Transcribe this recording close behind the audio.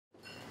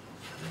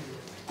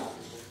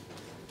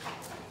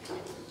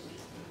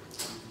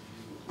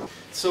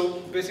So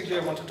basically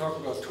I want to talk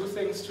about two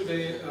things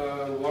today.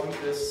 One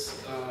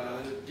is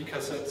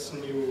DKRZ's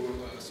new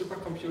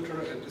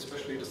supercomputer and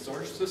especially the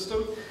storage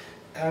system.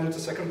 And the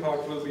second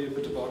part will be a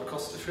bit about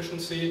cost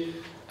efficiency,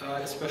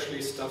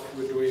 especially stuff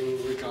we're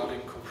doing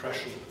regarding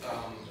compression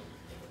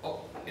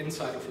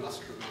inside of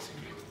Lustre,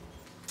 basically.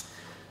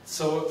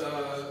 So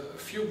a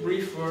few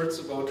brief words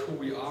about who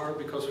we are,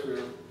 because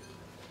we're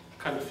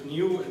kind of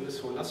new in this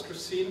whole Lustre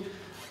scene.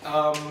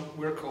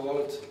 We're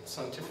called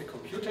Scientific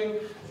Computing.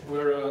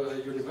 We're a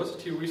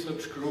university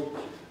research group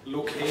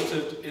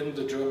located in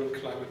the German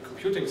Climate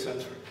Computing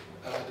Center,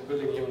 the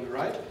building here on the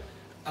right.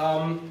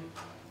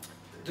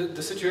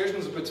 The situation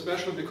is a bit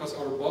special because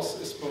our boss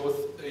is both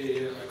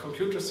a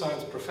computer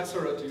science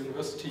professor at the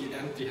university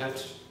and the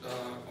head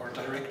or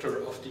director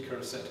of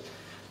DKRZ.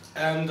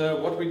 And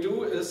what we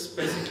do is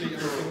basically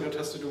everything that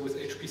has to do with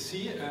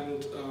HPC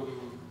and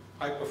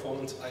high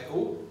performance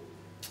I/O.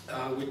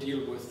 We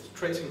deal with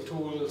tracing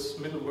tools,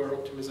 middleware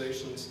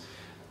optimizations,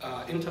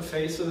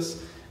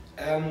 interfaces,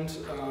 and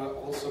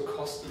also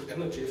cost and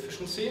energy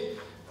efficiency,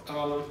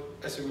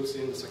 as you will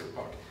see in the second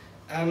part.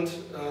 And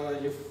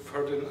you've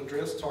heard in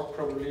Andreas' talk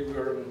probably,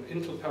 we're an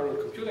Intel Parallel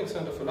Computing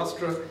Center for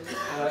Lustre,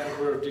 and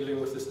we're dealing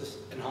with this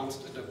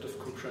enhanced adaptive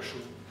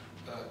compression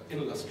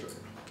in Lustre.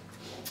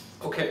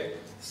 Okay,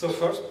 so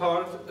first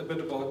part, a bit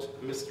about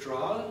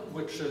Mistral,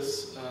 which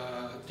is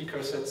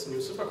DKRZ's new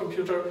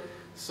supercomputer.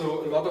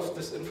 So a lot of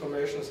this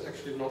information is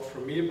actually not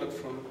from me, but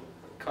from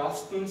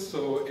Carsten.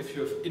 So if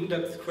you have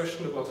in-depth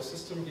question about the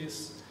system,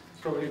 he's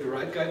probably the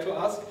right guy to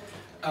ask,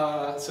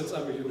 since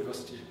I'm a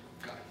university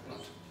guy,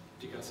 not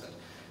DKRZ.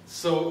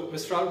 So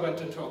Mistral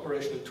went into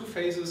operation in two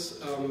phases.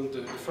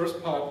 The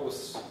first part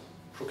was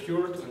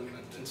procured and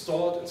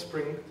installed in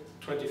spring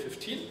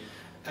 2015.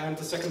 And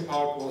the second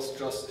part was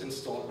just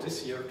installed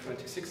this year,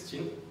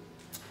 2016.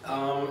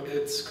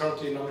 It's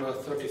currently number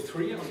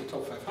 33 on the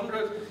top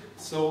 500,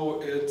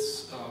 so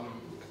it's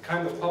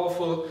kind of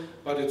powerful,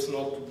 but it's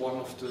not one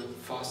of the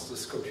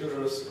fastest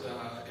computers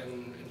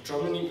in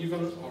Germany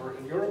even, or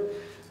in Europe.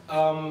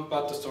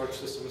 But the storage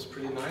system is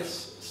pretty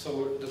nice,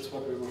 so that's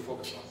what we will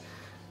focus on.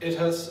 It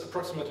has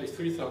approximately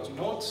 3,000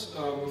 nodes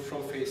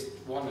from phase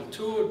 1 and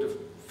 2.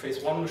 The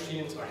phase 1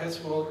 machines are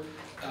Haswell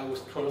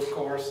with 12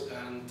 cores,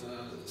 and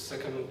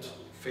second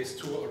phase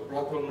 2 are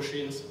Broadwell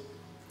machines,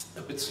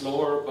 a bit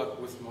slower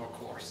but with more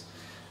cores.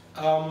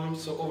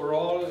 So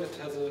overall it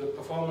has a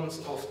performance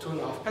of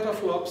 2.5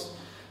 petaflops.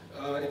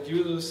 It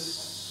uses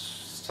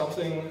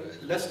something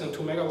less than 2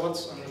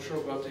 megawatts, I'm not sure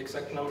about the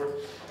exact number.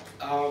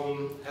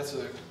 Has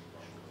a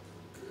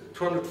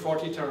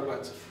 240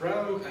 terabytes of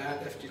RAM and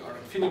FDR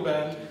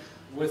InfiniBand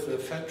with a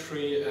fat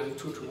tree and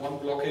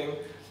 2-to-1 blocking.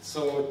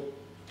 So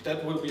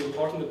that will be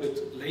important a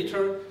bit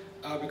later,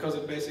 because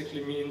it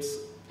basically means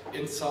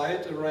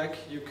inside a rack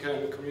you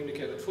can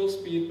communicate at full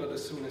speed, but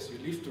as soon as you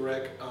leave the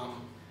rack,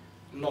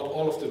 not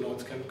all of the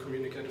nodes can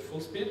communicate at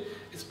full speed.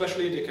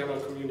 Especially they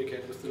cannot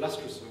communicate with the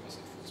Lustre servers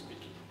at full speed.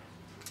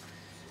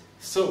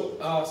 So,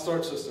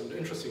 storage system, the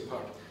interesting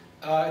part.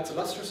 It's a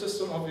Lustre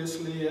system,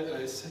 obviously.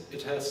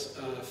 It has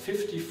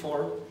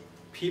 54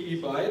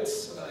 PB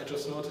bytes. I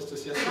just noticed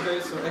this yesterday,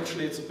 so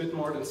actually it's a bit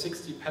more than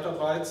 60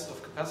 petabytes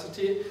of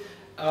capacity.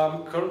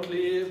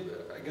 Currently,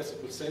 I guess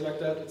it would say like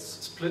that, it's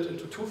split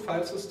into two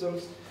file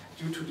systems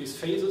due to these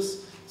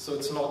phases, so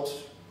it's not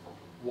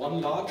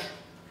one large.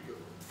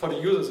 For the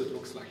users it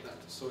looks like that,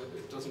 so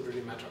it doesn't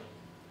really matter.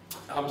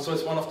 So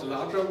it's one of the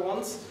larger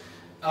ones,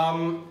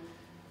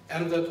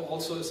 and that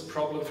also is a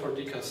problem for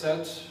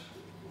DKRZ.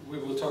 We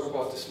will talk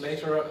about this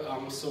later.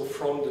 So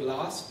from the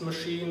last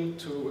machine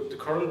to the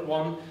current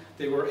one,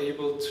 they were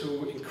able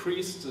to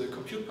increase the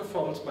compute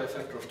performance by a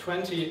factor of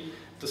 20,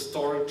 the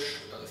storage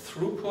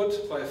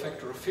throughput by a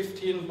factor of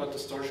 15, but the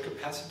storage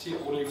capacity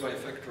only by a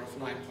factor of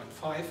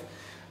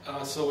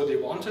 9.5. So they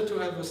wanted to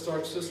have a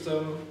storage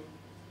system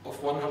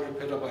of 100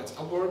 petabytes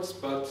upwards,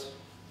 but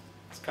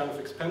it's kind of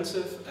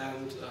expensive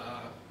and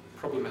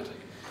problematic.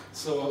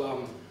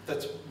 So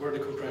that's where the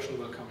compression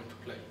will come into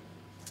play.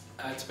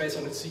 It's based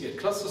on the Seagate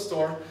cluster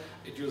store.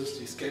 It uses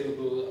these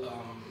scalable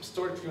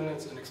storage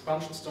units and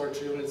expansion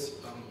storage units,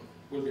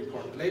 will be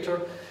important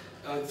later.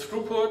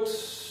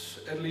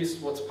 Throughput, at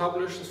least what's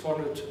published, is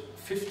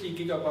 450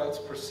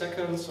 gigabytes per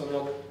second, so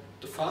not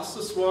the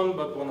fastest one,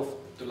 but one of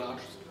the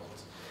largest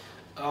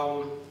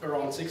ones.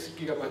 Around 6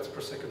 gigabytes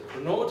per second per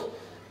node,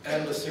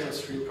 and a single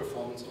stream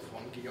performance of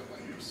 1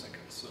 gigabyte per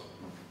second, so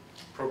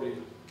probably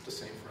the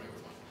same for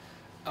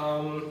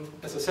everyone.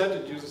 As I said,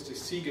 it uses the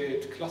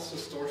Seagate cluster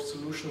storage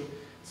solution,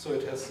 so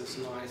it has this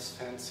nice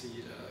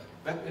fancy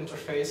web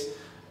interface.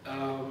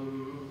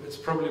 It's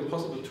probably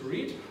impossible to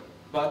read,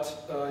 but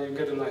you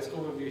get a nice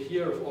overview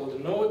here of all the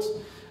nodes.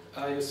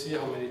 You see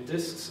how many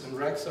disks and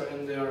racks are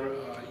in there.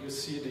 You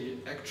see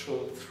the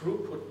actual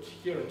throughput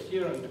here,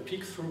 and the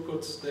peak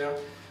throughputs there.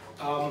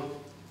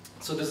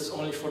 So this is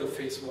only for the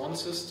phase 1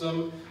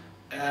 system,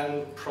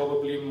 and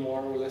probably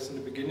more or less in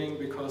the beginning,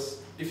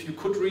 because if you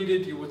could read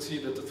it, you would see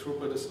that the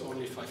throughput is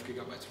only 5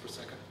 gigabytes per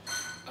second.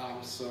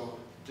 So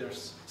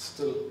there's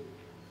still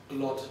a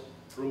lot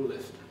room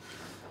left.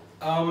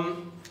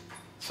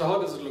 So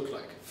how does it look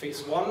like?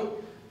 Phase 1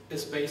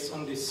 is based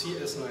on the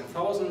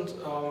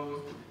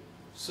CS9000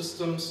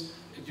 systems.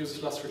 It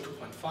uses Lustre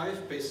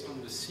 2.5 based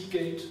on the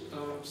Seagate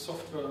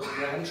software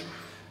branch.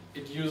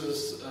 It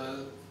uses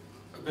a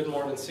bit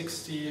more than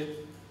 60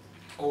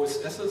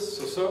 OSSs,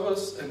 so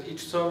servers, and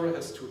each server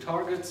has 2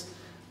 targets.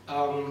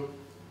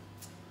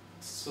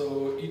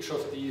 So each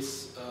of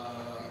these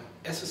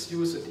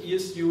SSUs and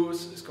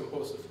ESUs is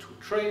composed of 2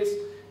 trays.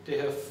 They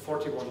have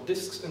 41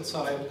 disks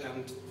inside,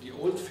 and the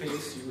old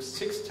phase used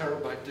 6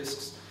 terabyte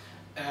disks.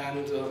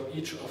 And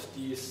each of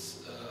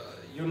these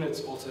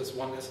units also has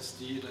 1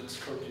 SSD that is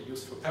currently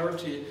used for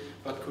parity,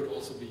 but could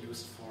also be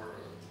used for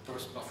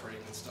burst buffering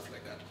and stuff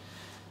like that.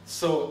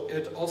 So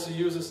it also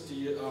uses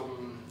the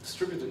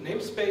distributed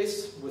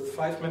namespace with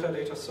 5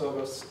 metadata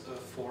servers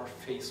for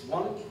phase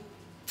 1.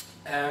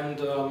 And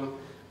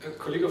a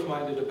colleague of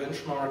mine did a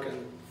benchmark,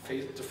 and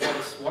the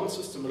phase 1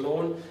 system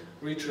alone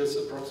reaches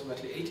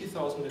approximately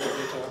 80,000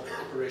 metadata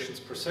operations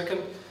per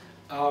second.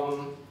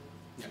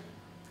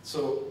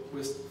 So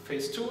with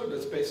phase 2,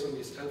 that's based on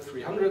these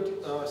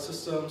L300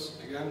 systems,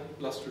 again,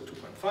 Lustre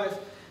 2.5,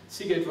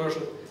 Seagate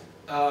version,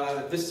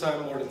 this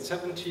time more than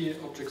 70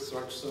 object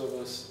storage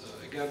servers,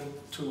 again,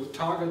 2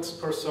 targets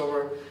per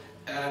server,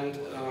 and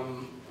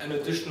an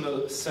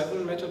additional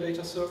 7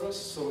 metadata servers,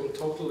 so in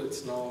total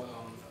it's now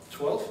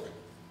 12.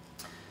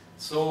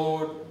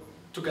 So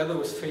together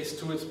with phase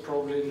 2, it's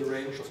probably in the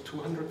range of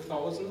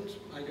 200,000,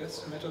 I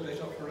guess,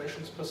 metadata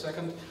operations per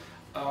second,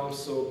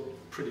 so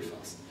pretty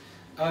fast.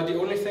 The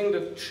only thing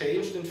that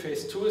changed in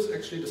phase 2 is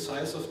actually the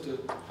size of the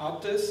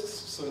hard disks.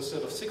 So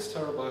instead of 6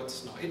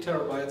 terabytes, now 8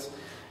 terabytes.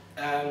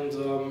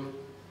 And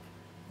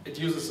it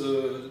uses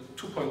a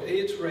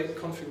 2.8 rate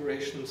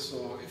configuration.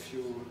 So if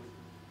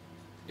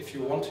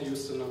you want to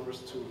use the numbers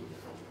to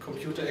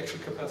compute the actual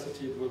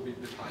capacity, it will be a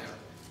bit higher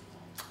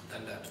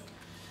than that.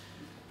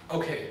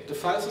 Okay, the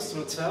file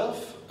system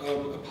itself,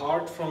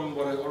 apart from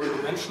what I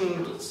already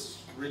mentioned, it's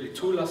really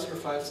 2 Lustre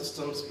file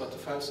systems, but the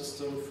file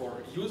system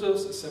for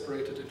users is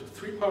separated into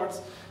 3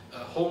 parts,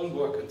 home,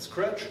 work, and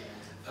scratch.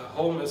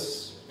 Home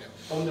is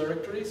home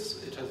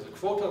directories. It has a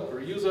quota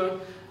per user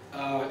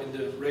in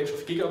the range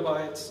of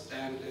gigabytes,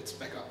 and it's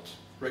backed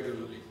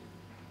regularly.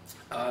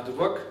 The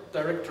work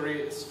directory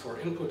is for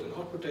input and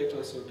output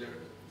data, so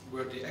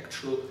where the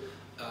actual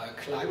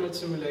climate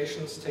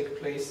simulations take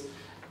place,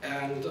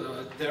 and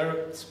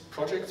their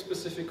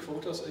project-specific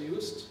quotas are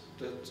used.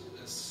 That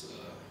is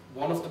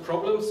one of the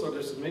problems, so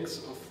there's a mix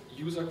of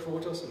user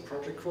quotas and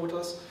project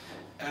quotas,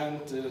 and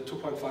the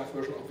 2.5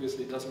 version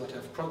obviously does not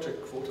have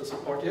project quota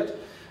support yet.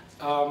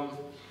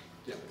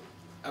 Yeah,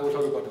 I will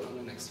talk about it on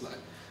the next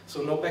slide.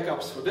 So no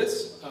backups for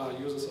this,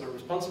 users are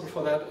responsible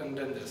for that, and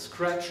then there's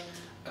Scratch,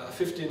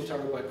 15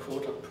 terabyte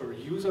quota per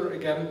user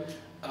again,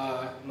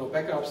 no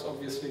backups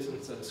obviously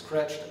since that is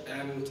scratched,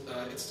 and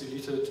it's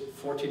deleted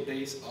 14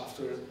 days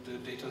after the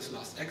data is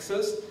last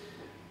accessed,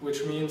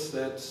 which means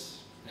that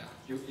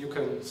you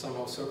can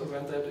somehow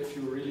circumvent that if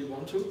you really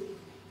want to.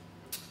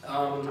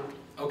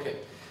 Okay,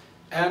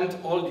 and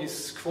all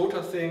these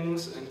quota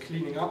things and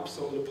cleaning up,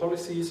 so all the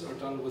policies are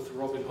done with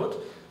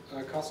Robinhood.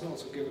 Carsten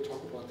also gave a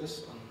talk about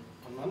this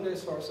on Monday,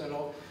 as far as I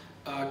know.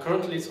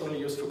 Currently it's only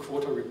used for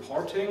quota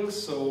reporting,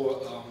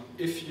 so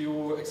if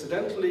you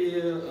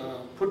accidentally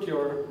put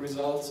your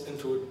results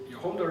into your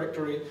home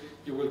directory,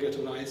 you will get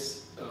a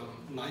nice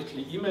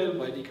nightly email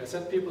by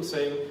DKRZ people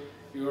saying,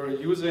 you are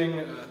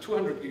using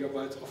 200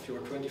 gigabytes of your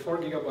 24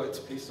 gigabytes,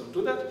 please don't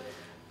do that.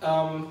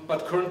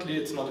 But currently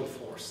it's not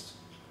enforced.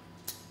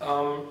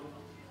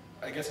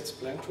 I guess it's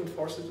planned to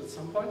enforce it at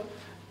some point.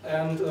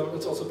 And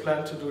it's also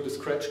planned to do the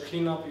Scratch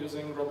cleanup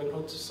using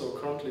Robinhood, so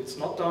currently it's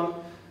not done,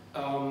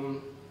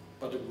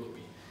 but it will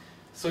be.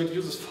 So it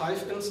uses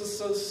 5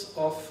 instances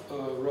of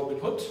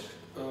Robinhood,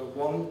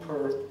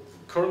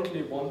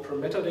 currently one per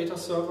metadata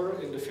server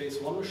in the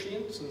phase 1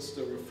 machine, since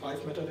there were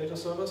 5 metadata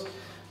servers.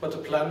 But the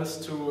plan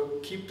is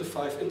to keep the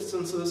 5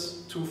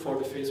 instances, 2 for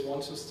the phase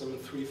 1 system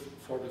and 3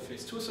 for the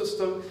phase 2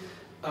 system.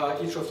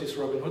 Each of these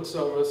Robinhood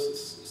servers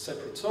is a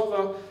separate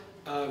server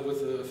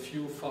with a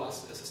few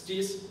fast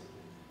SSDs,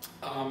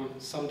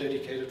 some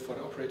dedicated for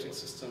the operating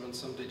system and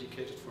some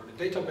dedicated for the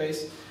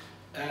database,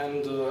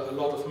 and a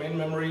lot of main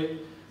memory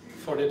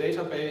for the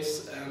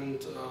database.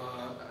 And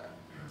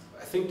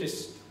I think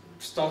this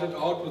started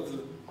out with a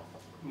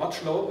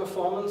much lower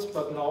performance,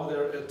 but now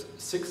they're at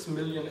 6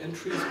 million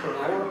entries per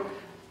hour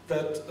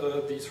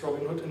that these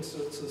Robinhood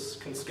instances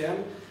can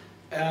scan,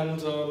 and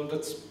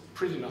that's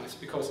pretty nice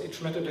because each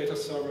metadata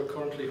server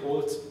currently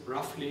holds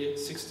roughly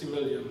 60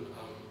 million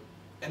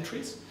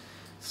entries,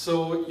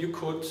 so you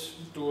could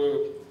do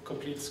a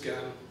complete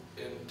scan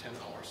in 10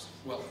 hours.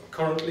 Well,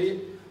 currently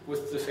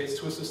with the phase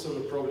 2 system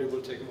it probably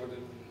will take more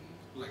than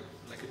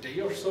like a day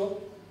or so,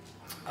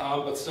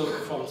 but still the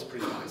performance is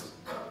pretty nice.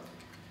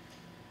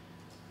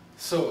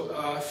 So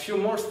a few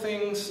more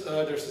things.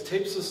 There's a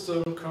tape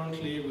system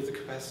currently with a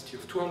capacity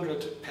of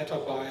 200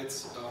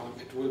 petabytes.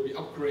 It will be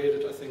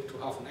upgraded, I think, to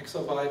half an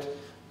exabyte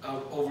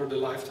over the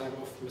lifetime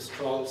of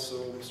Mistral.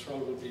 So Mistral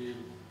will be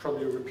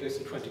probably replaced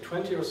in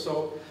 2020 or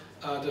so.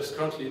 There's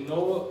currently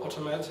no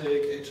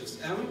automatic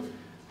HSM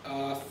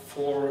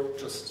for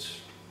just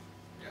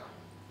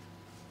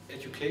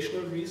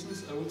educational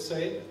reasons, I would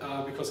say,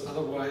 because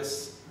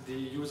otherwise the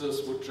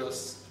users would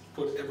just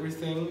put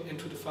everything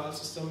into the file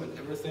system and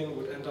everything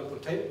would end up on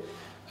tape.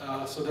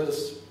 So that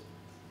is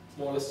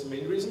more or less the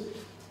main reason.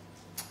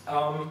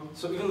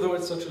 So even though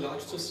it's such a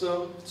large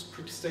system, it's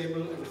pretty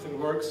stable, everything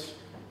works,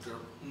 there are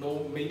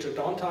no major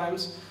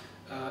downtimes.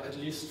 At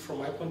least from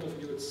my point of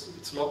view,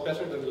 it's a lot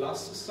better than the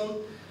last system.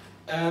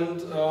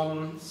 And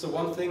so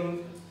one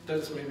thing that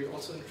is maybe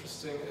also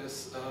interesting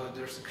is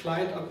there's a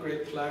client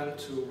upgrade plan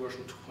to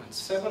version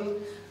 2.7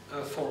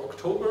 for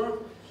October,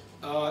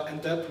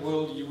 and that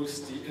will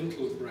use the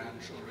Intel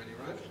branch already,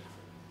 right?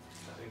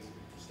 I think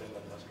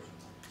standard Lustre.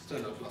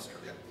 Standard Lustre,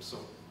 yeah. So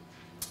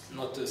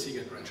not the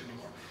Seagate branch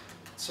anymore.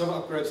 Server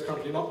upgrade is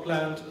currently not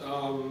planned,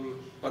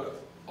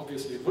 but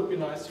obviously it would be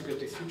nice to get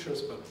these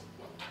features, but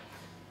well,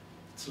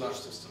 it's a large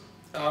system.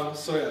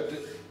 So yeah,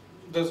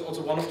 that's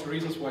also one of the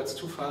reasons why it's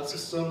two file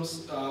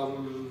systems.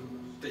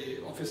 They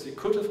obviously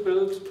could have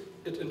built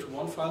it into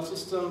one file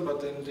system, but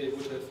then they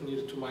would have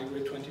needed to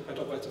migrate 20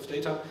 petabytes of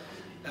data,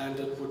 and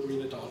that would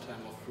mean a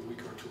downtime of a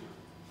week or two.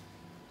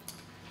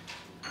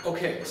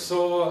 Okay,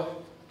 so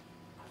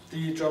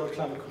the German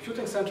Climate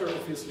Computing Center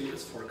obviously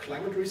is for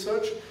climate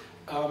research.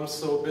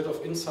 So a bit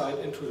of insight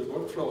into the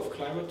workflow of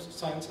climate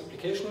science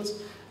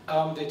applications.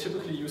 They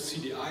typically use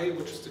CDI,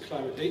 which is the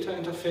climate data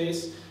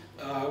interface,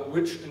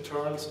 which in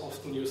turn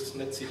often uses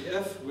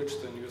NetCDF, which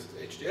then uses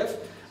HDF,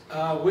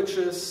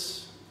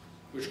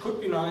 which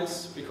could be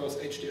nice because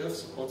HDF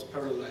supports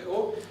parallel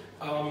I/O.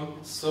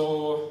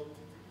 So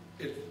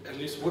it at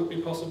least would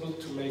be possible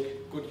to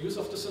make good use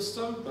of the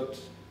system, but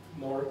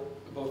more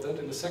about that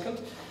in a second.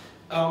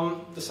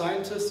 The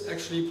scientists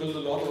actually build a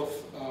lot of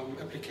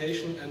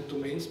application and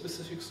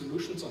domain-specific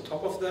solutions on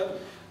top of that.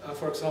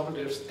 For example,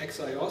 there's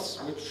XIOS,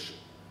 which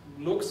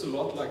looks a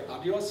lot like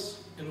ADIOS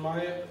in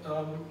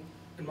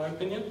my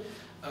opinion.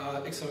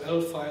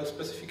 XML file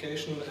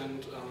specification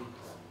and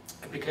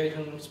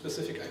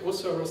application-specific I/O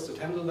servers that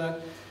handle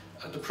that.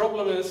 The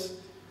problem is,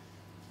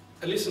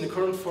 at least in the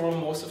current form,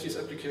 most of these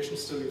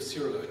applications still use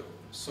serial I/O.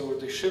 So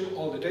they ship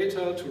all the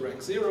data to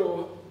rank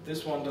 0,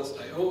 this one does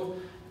I/O,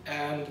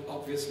 and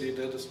obviously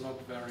that is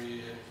not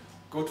very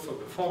good for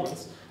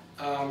performance.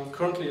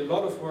 Currently a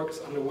lot of work is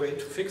underway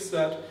to fix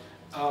that,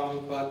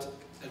 but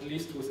at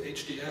least with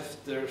HDF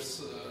there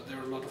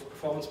are a lot of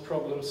performance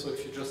problems, so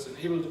if you just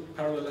enable the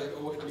parallel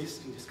I/O, at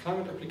least in these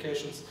climate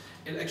applications,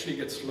 it actually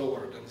gets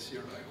slower than the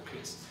serial I/O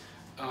case.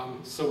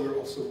 So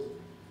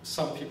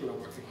some people are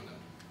working on that.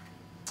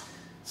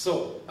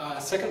 So,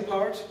 second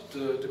part,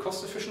 the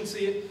cost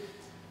efficiency.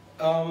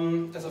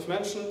 As I've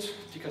mentioned,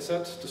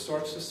 DKRZ, the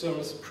storage system,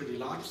 is a pretty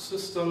large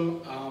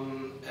system,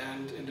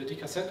 and in the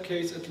DKRZ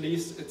case at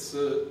least, it's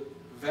a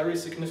very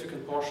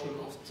significant portion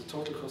of the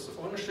total cost of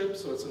ownership,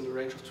 so it's in the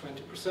range of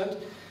 20%.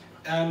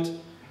 And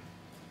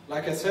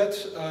like I said,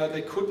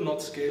 they could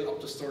not scale up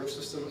the storage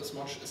system as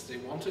much as they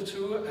wanted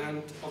to,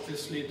 and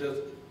obviously that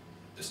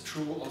is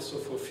true also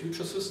for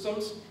future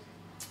systems.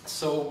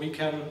 So we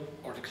can,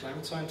 or the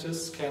climate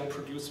scientists can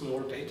produce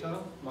more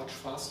data much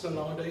faster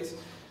nowadays,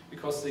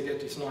 because they get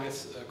these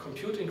nice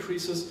compute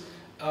increases,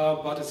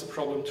 but it's a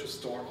problem to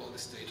store all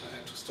this data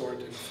and to store it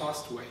in a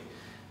fast way.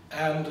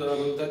 And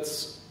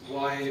that's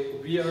why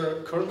we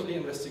are currently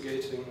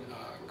investigating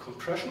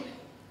compression.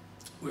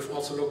 We've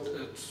also looked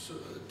at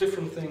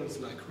different things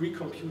like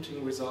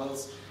recomputing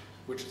results,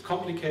 which is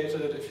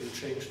complicated if you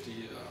change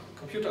the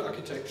computer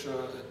architecture,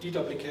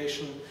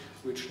 deduplication,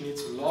 which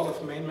needs a lot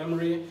of main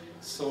memory,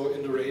 so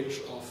in the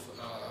range of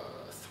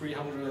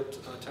 300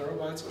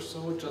 terabytes or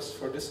so just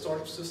for this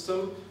storage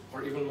system,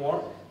 or even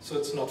more, so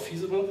it's not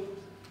feasible.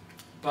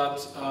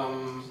 But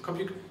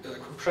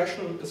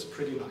compression is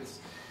pretty nice.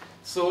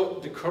 So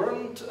the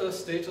current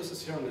status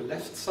is here on the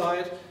left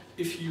side.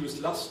 If you use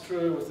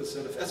Lustre with the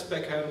ZFS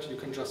backend, you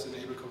can just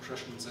enable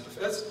compression in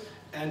ZFS,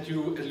 and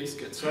you at least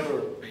get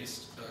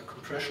server-based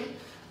compression.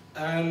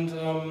 And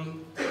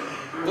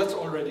that's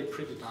already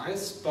pretty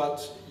nice,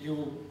 but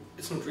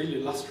it's not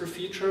really a Lustre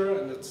feature,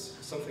 and it's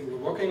something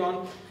we're working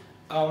on.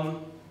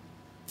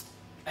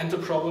 And the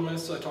problem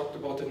is, I talked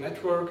about the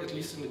network, at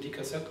least in the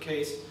DKRZ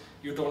case,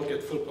 you don't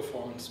get full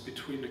performance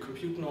between the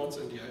compute nodes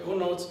and the I/O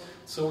nodes.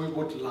 So we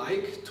would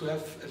like to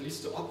have at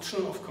least the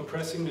option of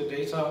compressing the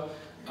data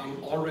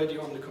already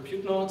on the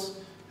compute nodes,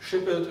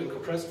 ship it in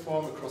compressed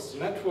form across the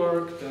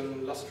network,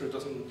 then Lustre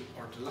doesn't,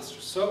 or the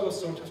Lustre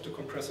servers don't have to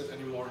compress it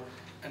anymore,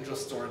 and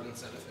just store it in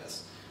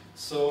ZFS.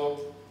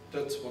 So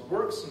that's what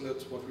works, and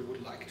that's what we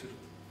would like to do.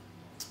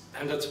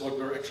 And that's what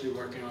we're actually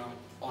working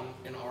on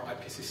in our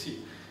IPCC.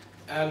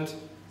 And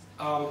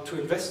to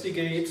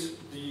investigate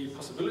the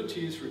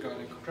possibilities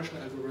regarding compression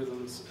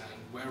algorithms and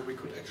where we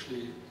could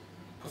actually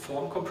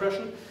perform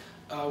compression,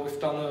 we've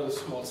done a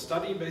small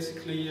study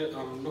basically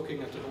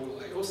looking at the whole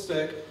I/O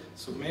stack,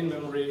 so main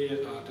memory,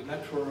 the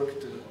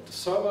network, the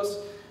servers,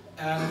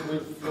 And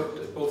we've looked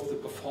at both the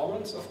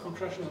performance of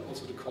compression and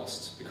also the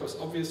costs, because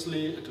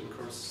obviously it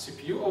incurs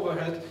CPU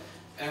overhead,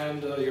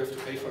 and you have to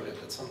pay for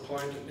that at some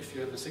point. And if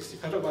you have a 60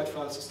 petabyte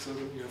file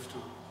system, you have to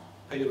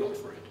pay a lot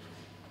for it,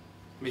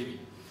 maybe.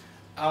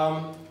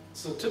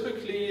 So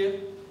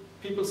typically,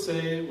 people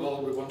say,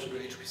 well, we want to do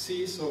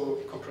HPC, so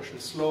compression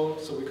is slow,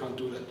 so we can't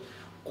do that.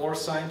 Or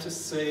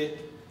scientists say,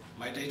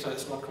 my data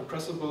is not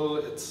compressible,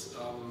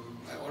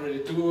 I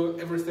already do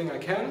everything I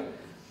can,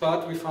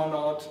 but we found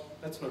out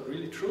that's not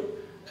really true,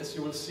 as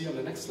you will see on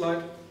the next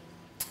slide.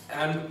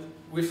 And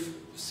we've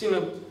seen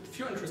a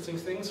few interesting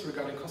things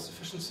regarding cost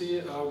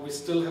efficiency. We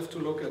still have to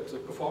look at the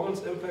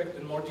performance impact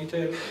in more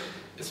detail,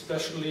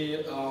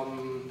 especially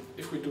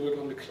if we do it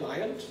on the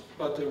client,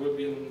 but there will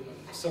be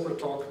a separate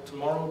talk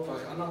tomorrow by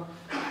Anna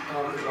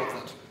about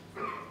that.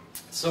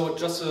 So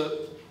just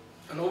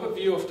an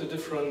overview of the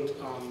different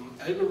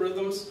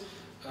algorithms.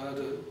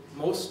 The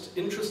most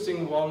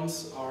interesting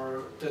ones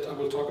are, that I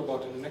will talk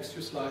about in the next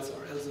few slides,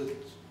 are the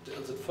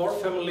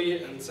LZ4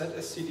 family and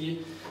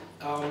ZSCD.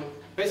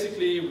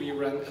 Basically, we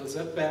ran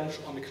LZ bench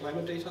on the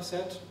climate data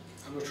set.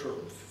 I'm not sure,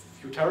 a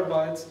few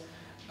terabytes,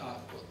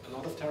 a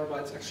lot of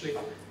terabytes actually.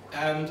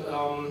 And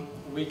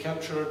we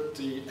captured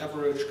the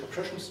average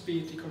compression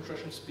speed,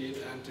 decompression speed,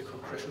 and the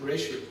compression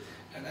ratio.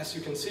 And as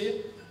you can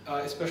see,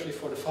 especially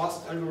for the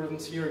fast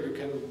algorithms here, you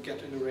can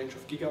get in the range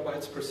of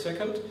gigabytes per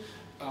second.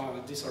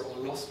 These are all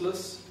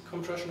lossless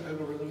compression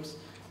algorithms,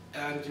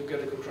 and you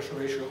get a compression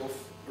ratio of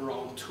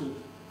around 2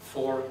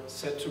 for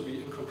said to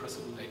be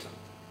incompressible data.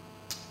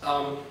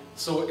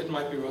 So it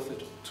might be worth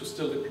it to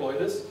still deploy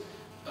this,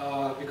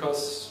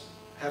 because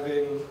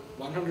having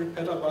 100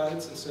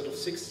 petabytes instead of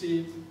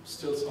 60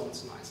 still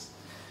sounds nice.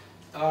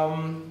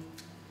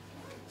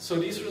 So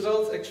these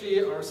results actually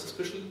are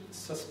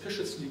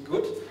suspiciously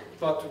good,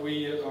 but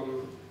we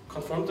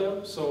confirmed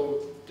them,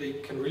 so they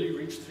can really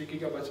reach 3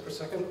 gigabytes per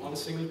second on a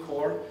single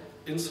core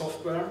in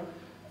software,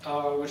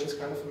 which is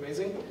kind of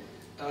amazing.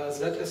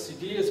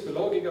 ZSCD is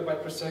below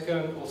gigabyte per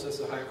second, also has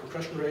a higher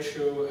compression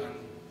ratio, and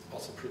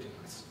also pretty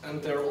nice.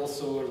 And they're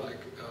also like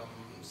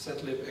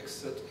zlib,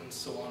 xzip, and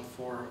so on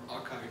for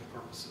archiving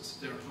purposes.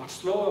 They're much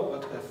slower,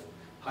 but have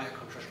higher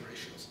compression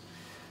ratios.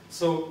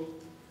 So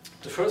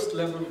the first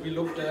level we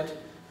looked at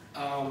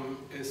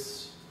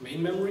is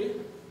main memory,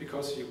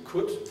 because you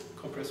could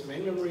compress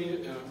main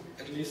memory,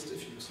 at least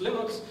if you use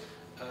Linux,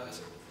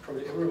 as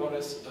probably everyone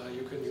is,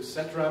 you can use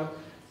ZRAM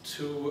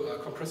to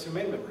compress your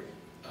main memory,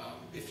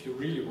 if you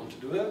really want to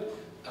do that.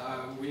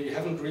 We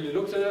haven't really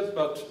looked at it,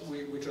 but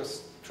we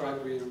just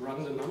tried, we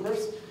run the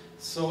numbers.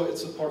 So it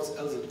supports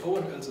LZ0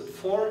 and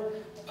LZ4.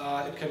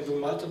 It can do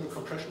multiple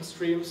compression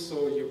streams,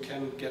 so you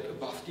can get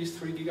above these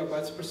 3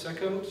 gigabytes per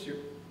second.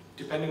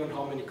 Depending on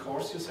how many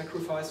cores you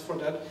sacrifice for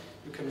that,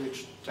 you can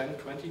reach 10,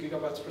 20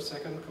 gigabytes per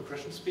second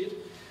compression speed.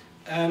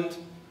 And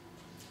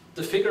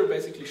the figure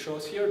basically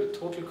shows here the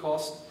total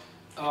cost,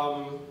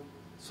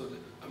 so the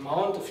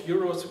amount of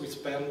euros we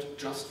spent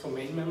just for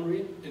main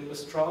memory in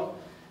Mistral.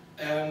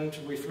 And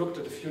we've looked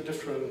at a few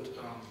different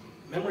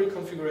memory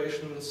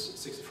configurations,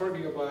 64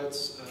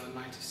 gigabytes,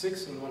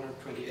 96 and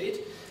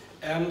 128.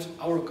 And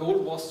our goal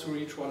was to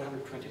reach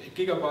 128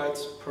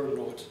 gigabytes per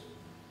node.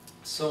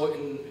 So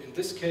in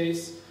this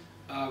case,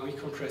 we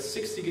compress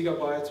 60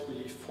 gigabytes, we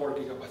leave 4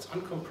 gigabytes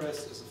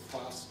uncompressed as a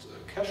fast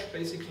cache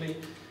basically.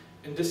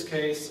 In this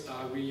case,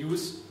 we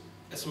use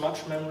as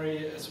much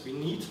memory as we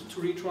need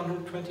to reach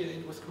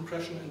 128 with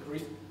compression and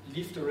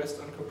leave the rest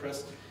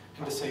uncompressed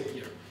in the same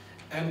year.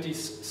 And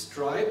these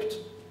striped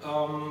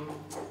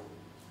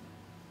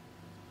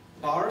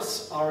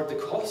bars are the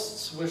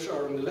costs, which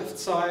are on the left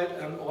side,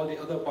 and all the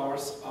other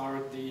bars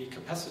are the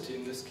capacity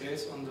in this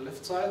case on the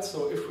left side.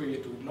 So if we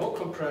do no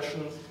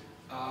compression,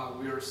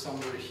 we are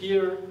somewhere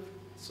here.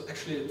 So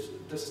actually,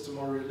 this is the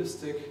more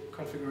realistic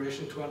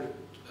configuration,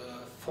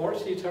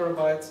 240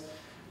 terabytes.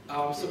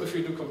 So if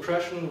we do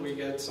compression, we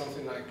get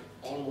something like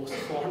almost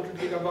 400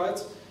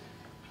 gigabytes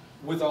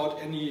without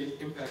any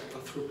impact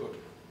on throughput,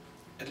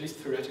 at least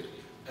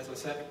theoretically. As I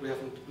said, we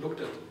haven't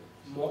looked at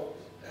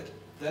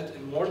that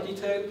in more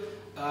detail,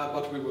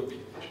 but we will be.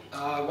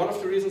 One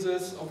of the reasons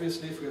is,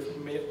 obviously, if we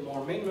have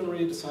more main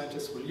memory, the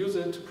scientists will use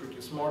it to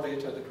produce more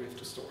data that we have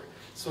to store.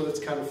 So it's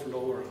kind of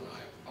lower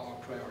on our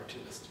priority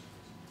list.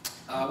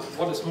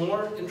 What is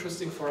more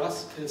interesting for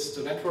us is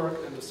the network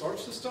and the storage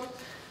system.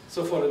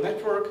 So for the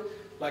network,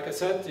 like I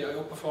said, the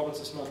I/O performance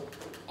is not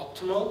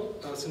optimal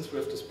since we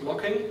have this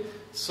blocking.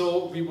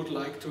 So we would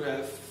like to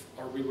have,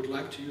 or we would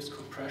like to use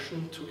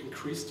compression to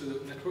increase the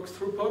network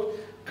throughput.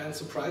 And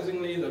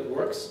surprisingly, that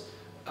works.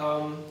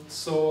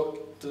 So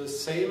the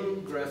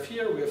same graph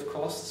here, we have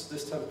costs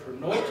this time per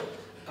node.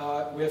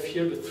 We have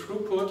here the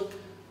throughput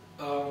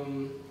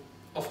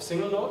of a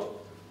single node.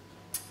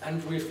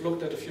 And we've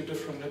looked at a few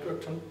different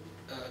network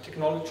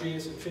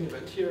technologies,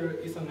 InfiniBand here,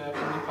 Ethernet,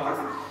 UniPath.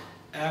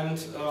 And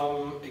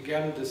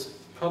again, this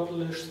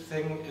purplish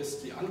thing is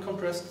the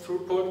uncompressed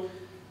throughput.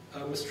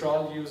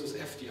 Mistral uses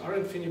FDR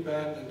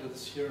InfiniBand, and that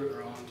is here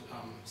around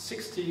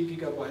 60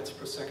 gigabytes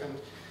per second.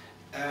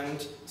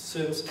 And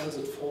since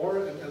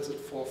LZ4 and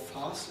LZ4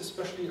 fast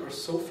especially are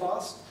so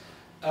fast,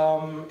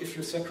 if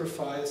you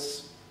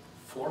sacrifice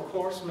 4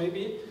 cores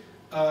maybe,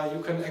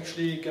 you can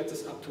actually get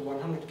this up to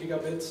 100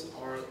 gigabits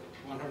or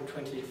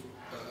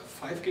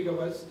 125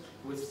 gigabytes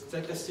with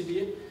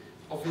ZSTD.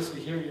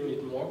 Obviously here you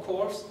need more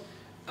cores,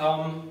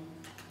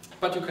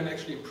 but you can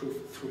actually improve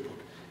throughput.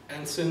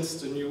 And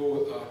since the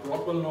new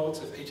Broadwell nodes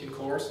have 18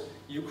 cores,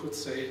 you could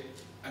say,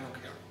 I don't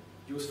care,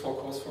 use 4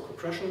 cores for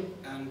compression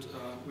and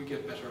we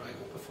get better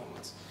I/O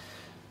performance.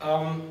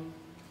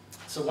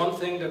 So one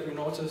thing that we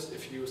noticed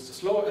if you use the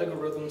slower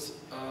algorithms,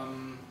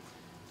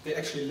 they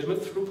actually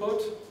limit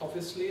throughput,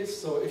 obviously.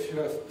 So if you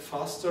have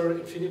faster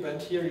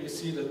InfiniBand here, you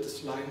see that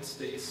this line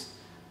stays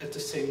at the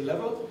same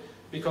level,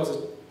 because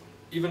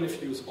even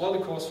if you use all the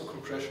cores for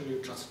compression,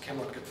 you just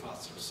cannot get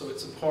faster. So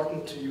it's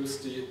important to use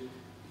the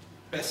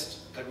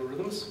best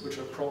algorithms, which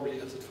are probably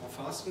LZ4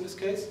 fast in this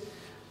case.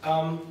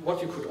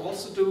 What you could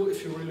also do,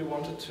 if you really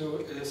wanted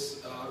to,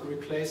 is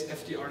replace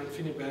FDR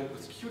InfiniBand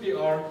with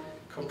QDR,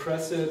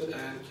 compress it,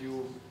 and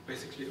you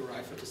basically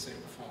arrive at the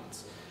same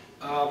performance.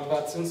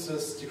 But since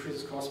this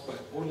decreases cost by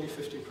only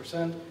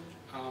 15%,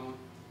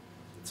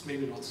 it's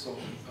maybe not so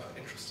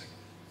interesting.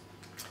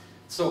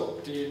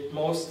 So the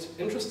most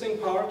interesting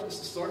part is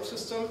the storage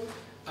system.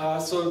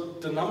 So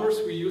the numbers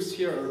we use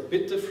here are a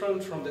bit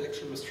different from the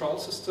actual Mistral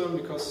system,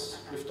 because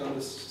we've done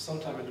this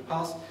sometime in the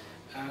past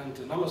and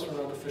the numbers were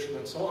not official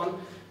and so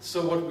on.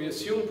 So what we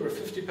assumed were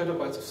 50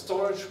 petabytes of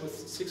storage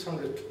with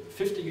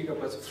 650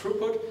 gigabytes of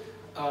throughput,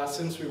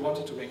 since we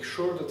wanted to make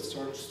sure that the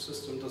storage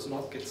system does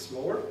not get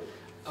slower.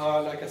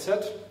 Like I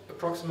said,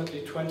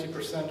 approximately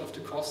 20% of the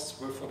costs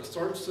were for the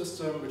storage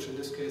system, which in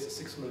this case is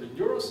 6 million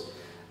euros.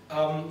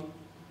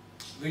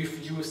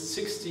 We've used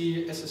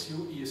 60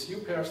 SSU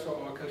ESU pairs for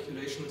our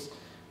calculations,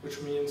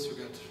 which means you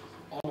get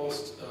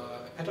almost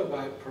a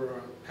petabyte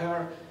per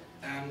pair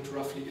and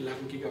roughly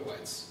 11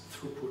 gigabytes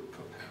throughput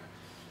per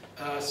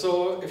pair.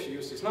 So if you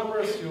use these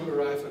numbers, you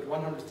arrive at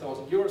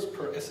 100,000 euros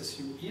per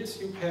SSU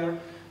ESU pair.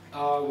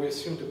 We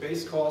assume the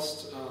base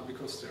cost,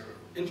 because there are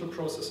Intel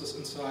processors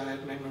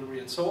inside, main memory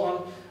and so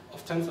on,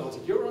 of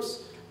 10,000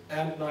 euros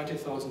and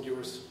 90,000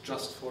 euros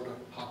just for the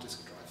hard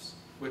disk drives,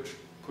 which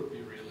could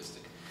be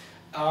realistic.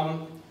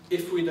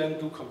 If we then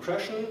do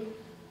compression,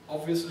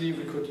 obviously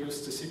we could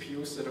use the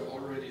CPUs that are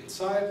already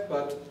inside,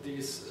 but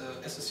these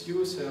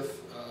SSUs have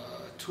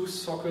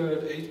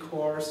 2-socket,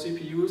 8-core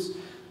CPUs,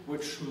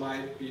 which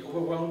might be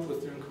overwhelmed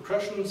with doing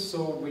compression.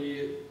 So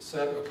we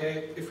said,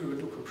 okay, if we will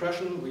do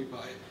compression, we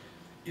buy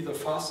either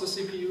faster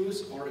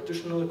CPUs or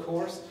additional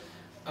cores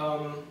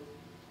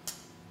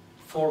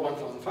for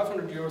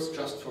 1,500 euros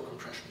just for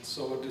compression.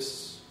 So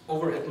this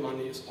overhead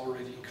money is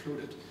already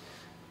included.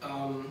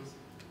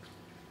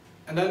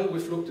 And then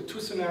we've looked at 2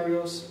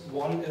 scenarios.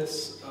 One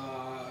is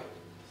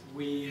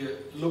we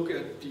look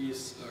at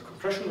these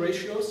compression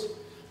ratios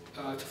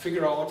to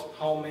figure out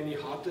how many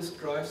hard disk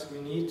drives we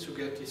need to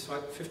get these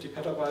 50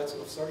 petabytes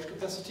of storage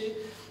capacity.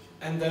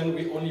 And then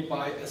we only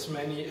buy as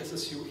many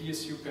SSU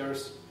ESU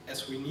pairs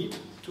as we need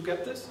to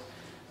get this.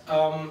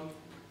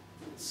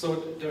 So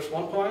there's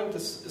one point,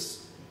 this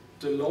is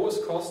the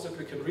lowest cost that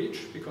we can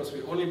reach, because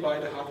we only buy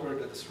the hardware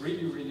that is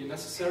really, really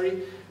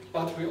necessary,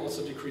 but we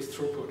also decrease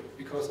throughput,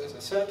 because as I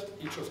said,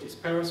 each of these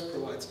pairs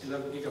provides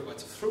 11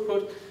 gigabytes of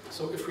throughput,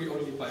 so if we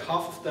only buy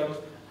half of them,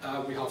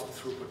 we halve the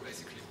throughput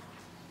basically.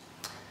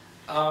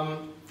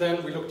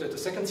 Then we looked at the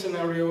second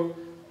scenario.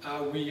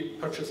 We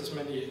purchase as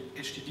many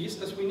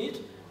HDDs as we need,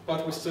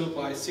 but we still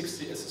buy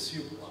 60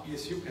 SSU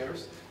ESU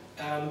pairs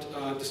and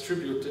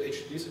distribute the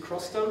HDDs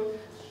across them.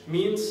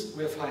 Means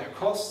we have higher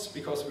costs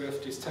because we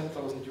have these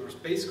 10,000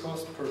 euros base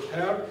cost per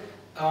pair,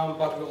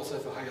 but we also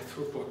have a higher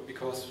throughput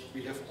because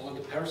we have all the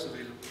pairs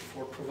available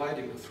for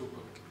providing the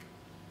throughput.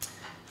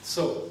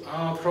 So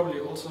probably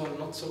also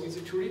not so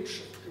easy to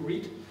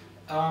read.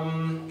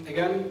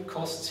 Again,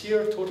 costs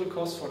here, total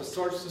cost for the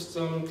storage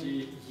system.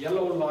 The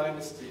yellow line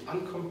is the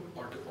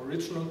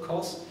original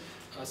cost,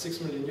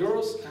 6 million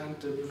euros, and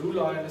the blue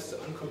line is the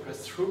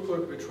uncompressed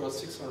throughput, which was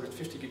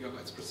 650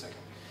 gigabytes per second.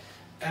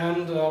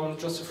 And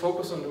just to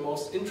focus on the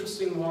most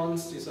interesting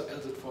ones, these are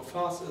LZ4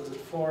 fast,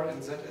 LZ4,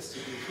 and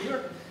ZSTD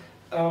here.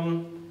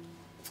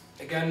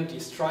 Again, the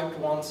striped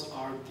ones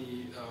are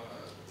the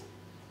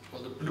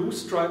blue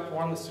striped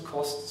one is the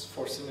costs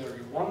for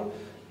scenario 1,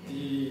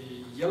 the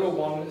yellow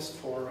one is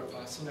for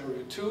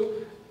scenario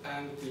 2,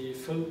 and the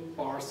filled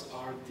bars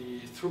are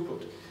the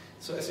throughput.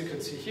 So as you can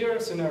see here,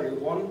 scenario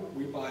 1,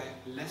 we buy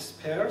less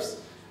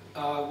pairs.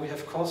 We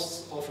have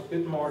costs of a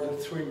bit more than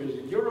 3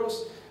 million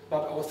euros,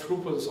 but our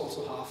throughput is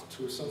also halved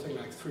to something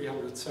like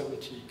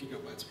 370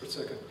 gigabytes per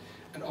second.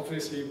 And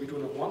obviously we do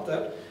not want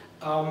that.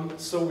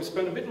 So we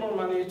spend a bit more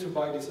money to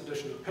buy these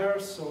additional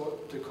pairs, so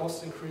the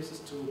cost increases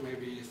to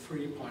maybe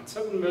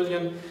 3.7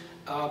 million,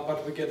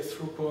 but we get a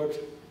throughput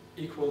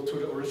equal to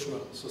the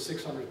original, so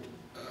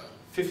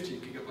 650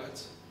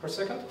 gigabytes per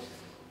second.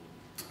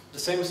 The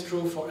same is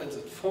true for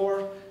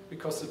LZ4,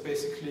 because it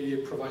basically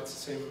provides the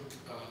same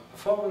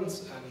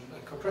performance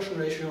and compression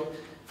ratio.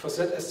 For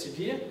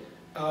ZSTD,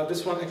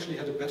 This one actually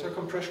had a better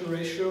compression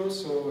ratio,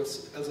 so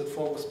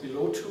LZ4 was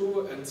below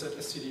 2 and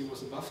ZSTD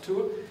was above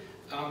 2.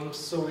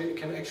 So we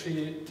can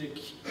actually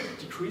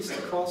decrease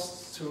the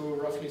costs to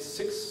roughly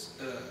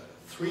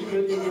 3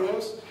 million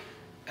euros,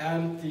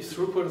 and the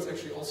throughput is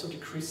actually also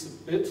decreased a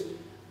bit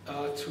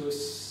to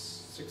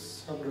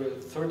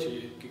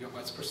 630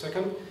 gigabytes per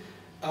second.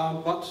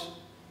 But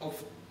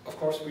of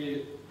course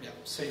we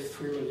save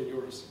 3 million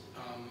euros.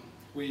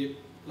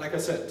 Like I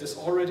said, this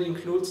already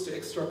includes the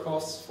extra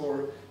costs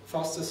for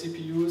faster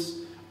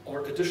CPUs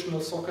or additional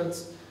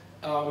sockets.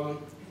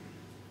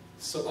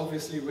 So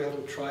obviously we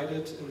haven't tried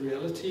it in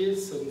reality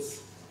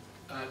since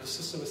the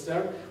system is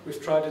there.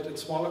 We've tried it in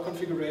smaller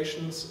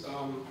configurations.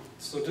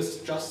 So this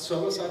is just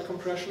server-side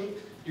compression.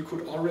 You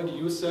could already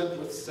use that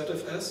with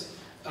ZFS.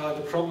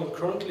 The problem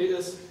currently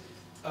is,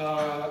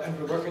 and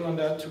we're working on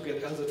that, to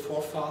get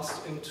LZ4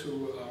 fast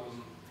into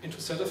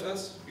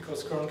ZFS,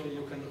 because currently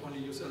you can only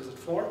use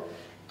LZ4.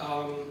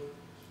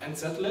 And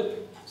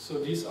ZLib, so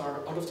these are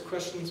out of the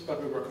questions,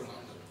 but we're working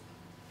on them.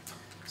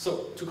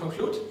 So, to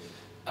conclude,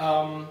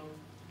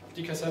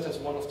 DKRZ has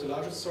one of the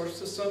largest storage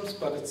systems,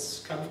 but it's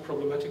kind of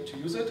problematic to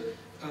use it.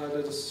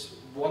 That is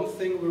one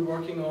thing we're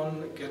working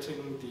on,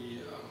 getting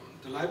the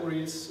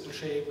libraries in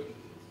shape, and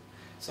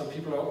some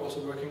people are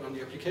also working on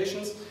the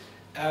applications.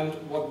 And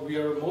what we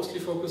are mostly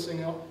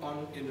focusing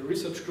on in the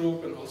research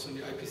group and also in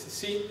the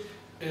IPCC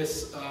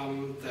is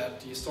that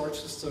the storage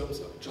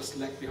systems just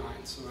lag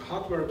behind. So the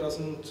hardware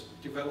doesn't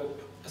develop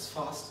as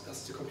fast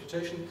as the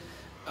computation.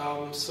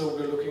 So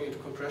we're looking into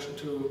compression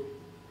to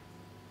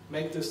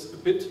make this a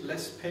bit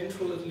less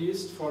painful, at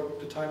least for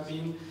the time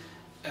being.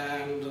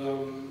 And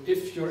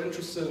if you're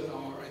interested in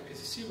our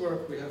IPCC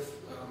work, we have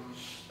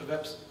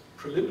a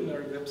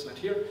preliminary website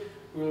here.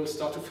 We'll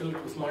start to fill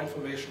it with more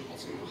information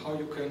also, how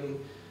you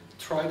can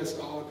try this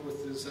out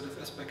with the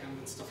ZFS backend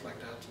and stuff like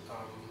that.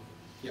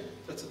 Yeah,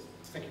 that's it.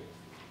 Thank you.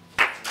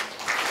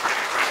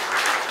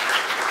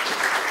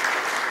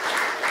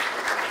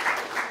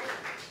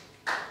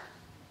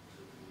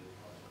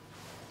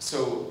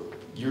 So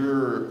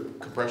your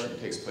compression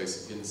takes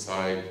place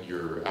inside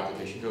your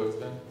application codes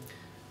then?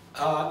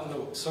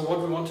 No. So what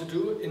we want to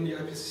do in the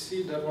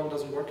IPCC, that one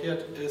doesn't work yet,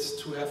 is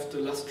to have the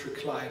Lustre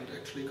client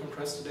actually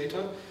compress the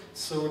data,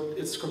 so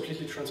it's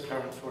completely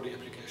transparent for the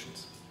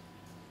applications.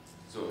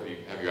 So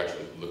have you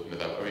actually looked into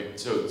that? I mean,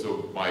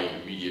 so my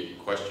immediate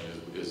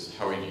question is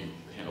how do you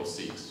handle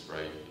Seeks,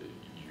 right?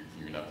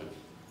 You're not the...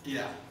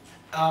 Yeah.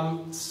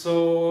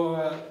 So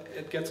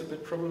it gets a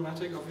bit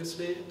problematic,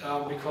 obviously,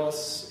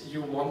 because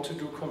you want to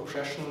do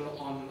compression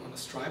on a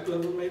stripe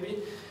level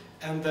maybe,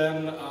 and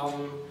then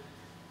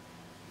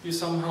you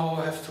somehow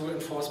have to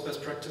enforce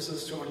best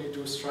practices to only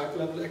do stripe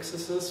level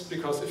accesses,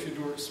 because if you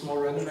do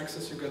small random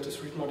access, you get this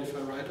read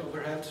modify write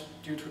overhead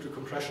due to the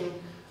compression.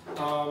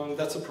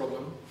 That's a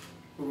problem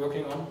we're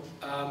working on.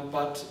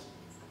 But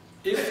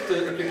if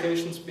the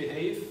applications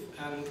behave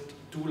and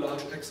do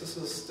large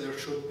accesses, there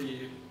should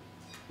be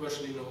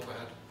virtually no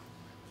overhead.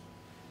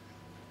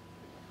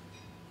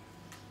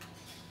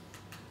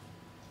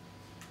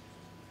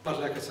 But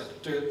like I said,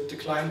 the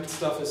client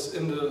stuff is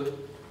in the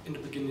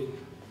beginning.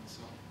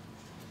 So.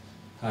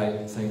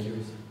 Hi, thank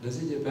you.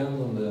 Does it depend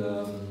on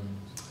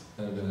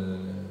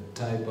the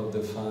type of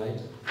the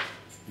file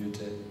you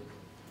take?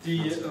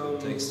 The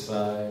text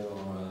file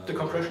or the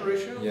compression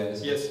ratio?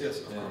 Yes.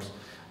 Yes, of course.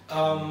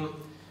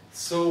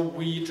 So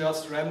we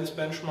just ran this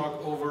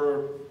benchmark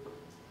over,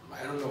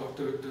 I don't know,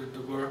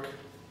 the work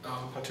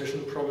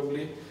partition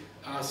probably.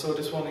 So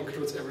this one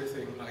includes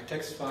everything, like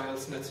text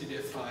files,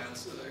 netcdf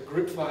files,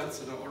 grid files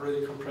that are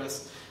already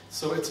compressed.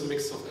 So it's a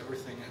mix of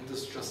everything, and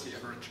this is just the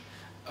average.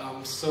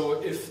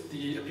 So if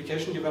the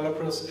application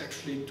developers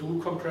actually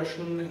do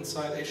compression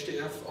inside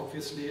HDF,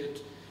 obviously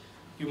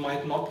you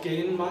might not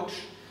gain much.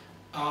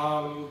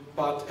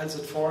 But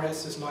LZ4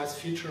 has this nice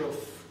feature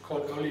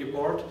called early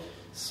abort.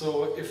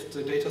 So if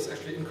the data is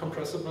actually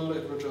incompressible,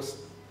 it will just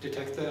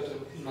detect that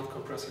and not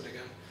compress it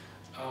again.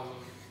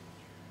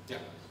 Yeah.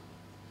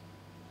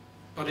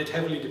 But it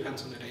heavily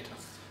depends on the data.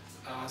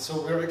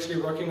 So we're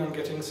actually working on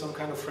getting some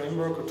kind of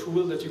framework or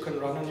tool that you can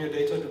run on your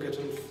data to get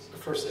a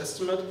first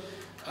estimate.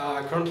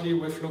 Currently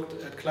we've looked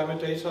at climate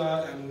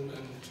data and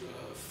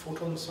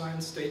photon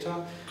science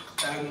data,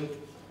 and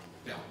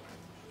yeah,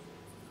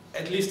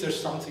 at least there's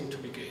something to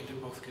be gained in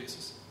both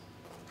cases.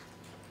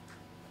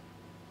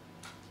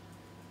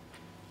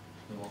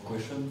 No more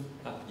question?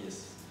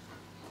 Yes.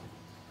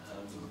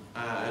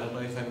 I don't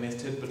know if I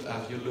missed it, but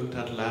have you looked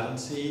at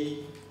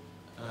latency?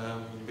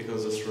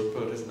 Because the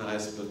throughput is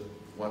nice, but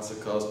what's the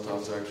cost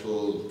of the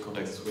actual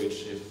context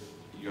switch if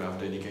you have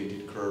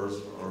dedicated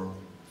curves or?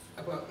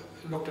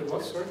 Looked at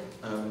what, sorry?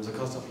 The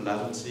cost of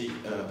latency.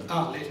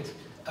 Latency.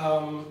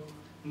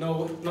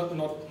 No,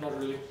 not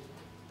really.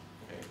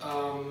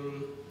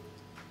 Okay.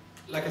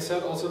 Like I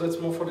said, also that's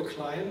more for the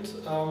client,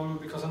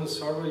 because on the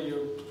server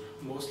you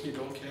mostly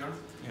don't care.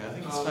 Yeah, I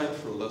think it's fine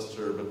for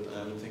Lustre, but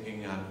I'm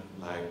thinking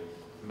like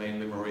main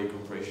memory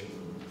compression.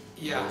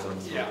 Yeah,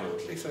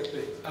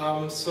 exactly.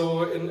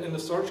 So in the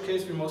storage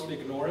case, we mostly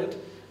ignore it.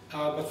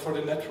 But for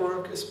the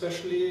network,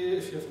 especially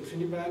if you have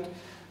InfiniBand,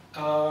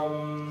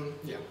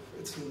 yeah,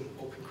 it's an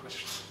open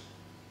question.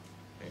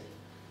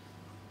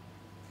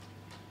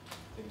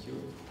 Thank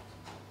you.